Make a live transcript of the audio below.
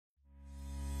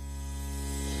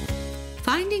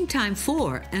Finding time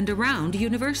for and around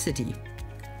university.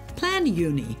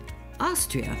 Plan.uni,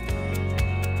 Austria.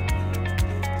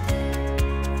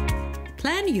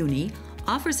 Plan.uni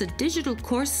offers a digital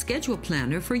course schedule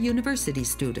planner for university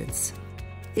students.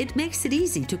 It makes it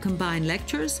easy to combine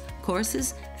lectures,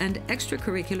 courses, and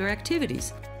extracurricular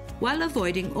activities while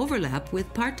avoiding overlap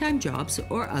with part-time jobs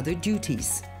or other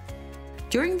duties.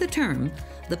 During the term,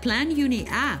 the Plan.uni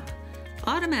app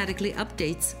automatically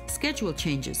updates schedule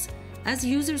changes as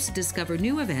users discover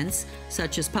new events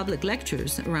such as public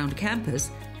lectures around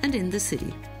campus and in the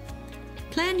city.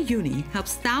 Plan.uni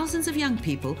helps thousands of young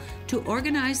people to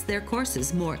organize their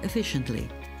courses more efficiently.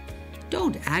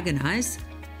 Don't agonize,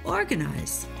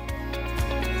 organize.